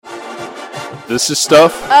This is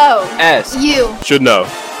stuff you should know.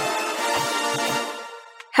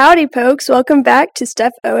 Howdy, folks. Welcome back to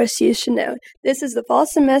Stuff OSU Should Know. This is the fall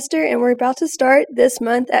semester, and we're about to start this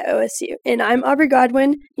month at OSU. And I'm Aubrey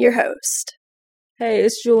Godwin, your host. Hey,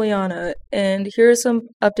 it's Juliana, and here are some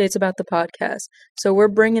updates about the podcast. So we're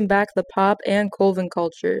bringing back the pop and Colvin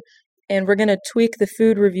culture, and we're going to tweak the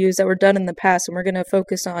food reviews that were done in the past, and we're going to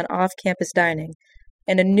focus on off-campus dining.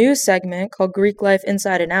 And a new segment called Greek Life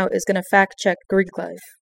Inside and Out is going to fact-check Greek life.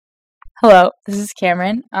 Hello, this is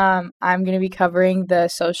Cameron. I'm going to be covering the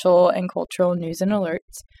social and cultural news and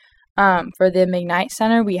alerts. For the McKnight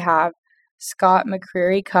Center, we have Scott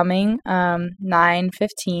McCreary coming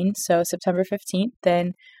 9/15, so September 15th.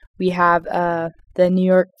 Then we have the New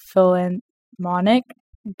York Philharmonic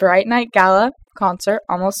Bright Night Gala concert,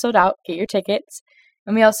 almost sold out. Get your tickets.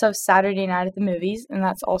 And we also have Saturday Night at the Movies, and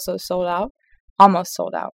that's also sold out, almost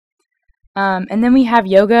sold out. And then we have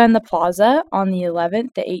Yoga in the Plaza on the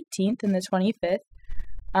 11th, the 18th, and the 25th.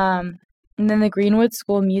 And then the Greenwood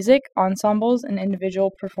School Music ensembles and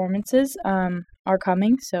individual performances are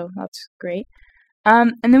coming, so that's great.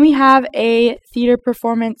 And then we have a theater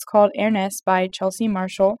performance called Ernest by Chelsea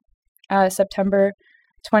Marshall, September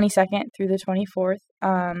 22nd through the 24th.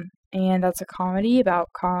 And that's a comedy about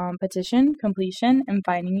competition, completion, and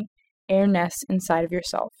finding Ernest inside of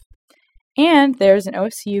yourself. And there's an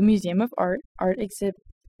OSU Museum of Art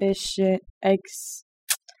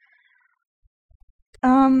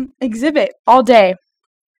exhibit all day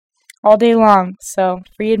long, so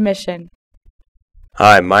free admission.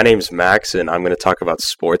 Hi, my name's Max, and I'm going to talk about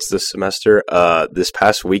sports this semester. This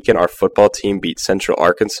past weekend, our football team beat Central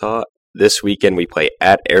Arkansas. This weekend, we play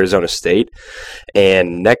at Arizona State,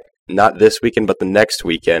 and not this weekend, but the next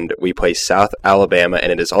weekend, we play South Alabama, and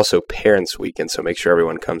it is also Parents Weekend, so make sure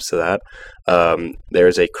everyone comes to that.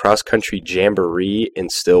 There's a cross-country jamboree in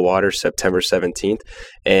Stillwater, September 17th,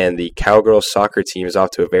 and the Cowgirls soccer team is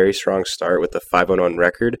off to a very strong start with a 5-1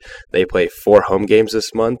 record. They play 4 home games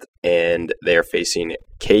this month, and they are facing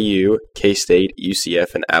KU, K-State,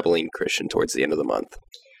 UCF, and Abilene Christian towards the end of the month.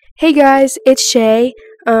 Hey guys, it's Shay.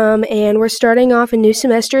 And we're starting off a new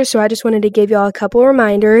semester, so I just wanted to give y'all a couple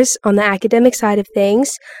reminders on the academic side of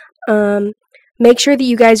things. Make sure that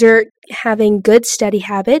you guys are having good study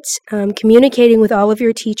habits, communicating with all of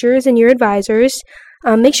your teachers and your advisors.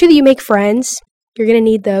 Make sure that you make friends. You're going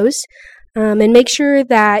to need those. And make sure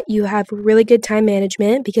that you have really good time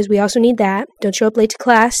management, because we also need that. Don't show up late to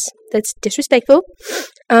class. That's disrespectful.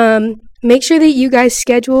 Make sure that you guys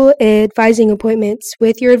schedule advising appointments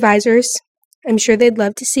with your advisors. I'm sure they'd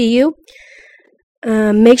love to see you.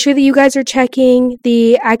 Make sure that you guys are checking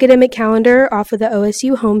the academic calendar off of the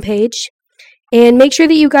OSU homepage. And make sure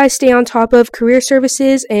that you guys stay on top of career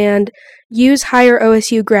services and use Hire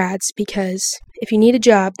OSU grads, because if you need a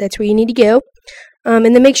job, that's where you need to go. And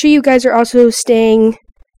then make sure you guys are also staying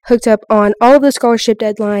hooked up on all of the scholarship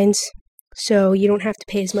deadlines so you don't have to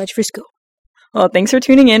pay as much for school. Well, thanks for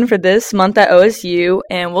tuning in for this month at OSU,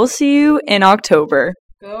 and we'll see you in October.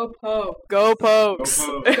 Go Pokes! Go Pokes!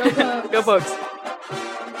 Go Pokes! Go Pokes!